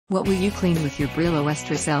What will you clean with your Brillo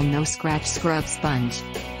Estracell No Scratch Scrub Sponge?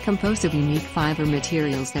 Composed of unique fiber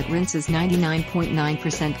materials that rinses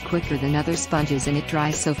 99.9% quicker than other sponges, and it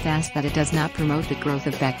dries so fast that it does not promote the growth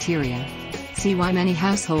of bacteria. See why many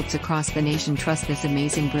households across the nation trust this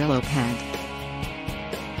amazing Brillo pad.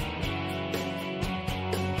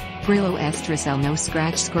 Brillo Estracell No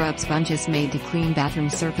Scratch Scrub Sponge is made to clean bathroom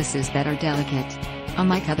surfaces that are delicate.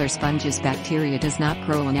 Unlike other sponges, bacteria does not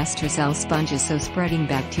grow on Estracell sponges, so spreading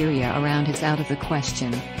bacteria around is out of the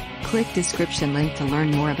question. Click description link to learn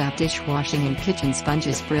more about dishwashing and kitchen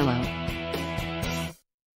sponges. Brillo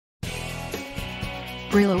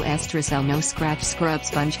Estracell No Scratch Scrub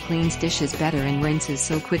Sponge cleans dishes better and rinses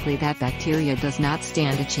so quickly that bacteria does not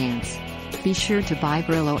stand a chance. Be sure to buy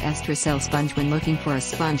Brillo Estracell sponge when looking for a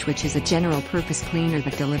sponge which is a general purpose cleaner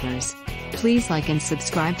that delivers. Please like and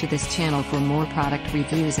subscribe to this channel for more product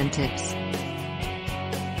reviews and tips.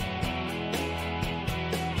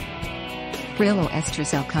 Brillo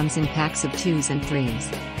Estracell comes in packs of 2s and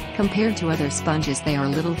 3s. Compared to other sponges, they are a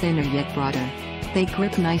little thinner yet broader. They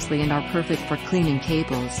grip nicely and are perfect for cleaning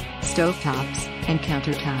tables, stovetops, and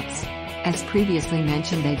countertops. As previously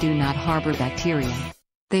mentioned, they do not harbor bacteria.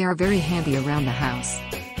 They are very handy around the house.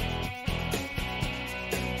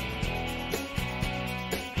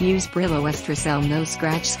 Use Brillo Estracell No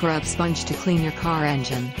Scratch Scrub Sponge to clean your car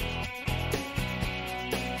engine.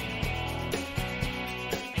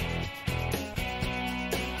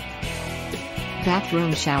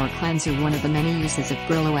 Bathroom shower cleanser. One of the many uses of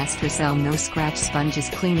Brillo Estracell No Scratch Sponge is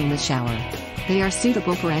cleaning the shower. They are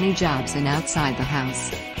suitable for any jobs and outside the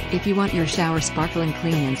house. If you want your shower sparkling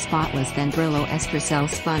clean and spotless, then Brillo Estracell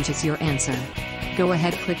Sponge is your answer. Go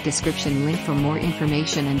ahead, click description link for more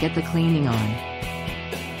information and get the cleaning on.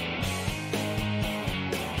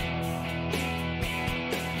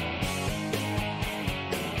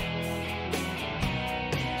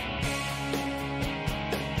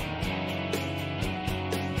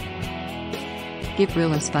 Give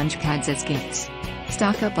Brillo sponge pads as gifts.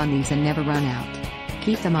 Stock up on these and never run out.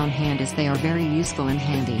 Keep them on hand as they are very useful and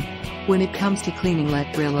handy. When it comes to cleaning,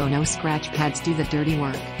 let Brillo No Scratch pads do the dirty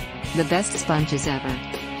work. The best sponges ever.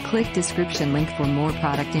 Click description link for more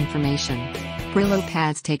product information. Brillo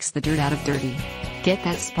pads takes the dirt out of dirty. Get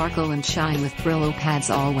that sparkle and shine with Brillo pads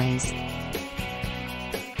always.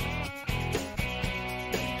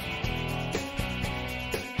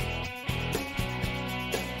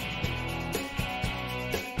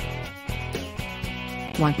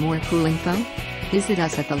 Want more cool info? Visit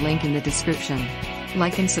us at the link in the description.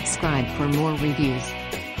 Like and subscribe for more reviews.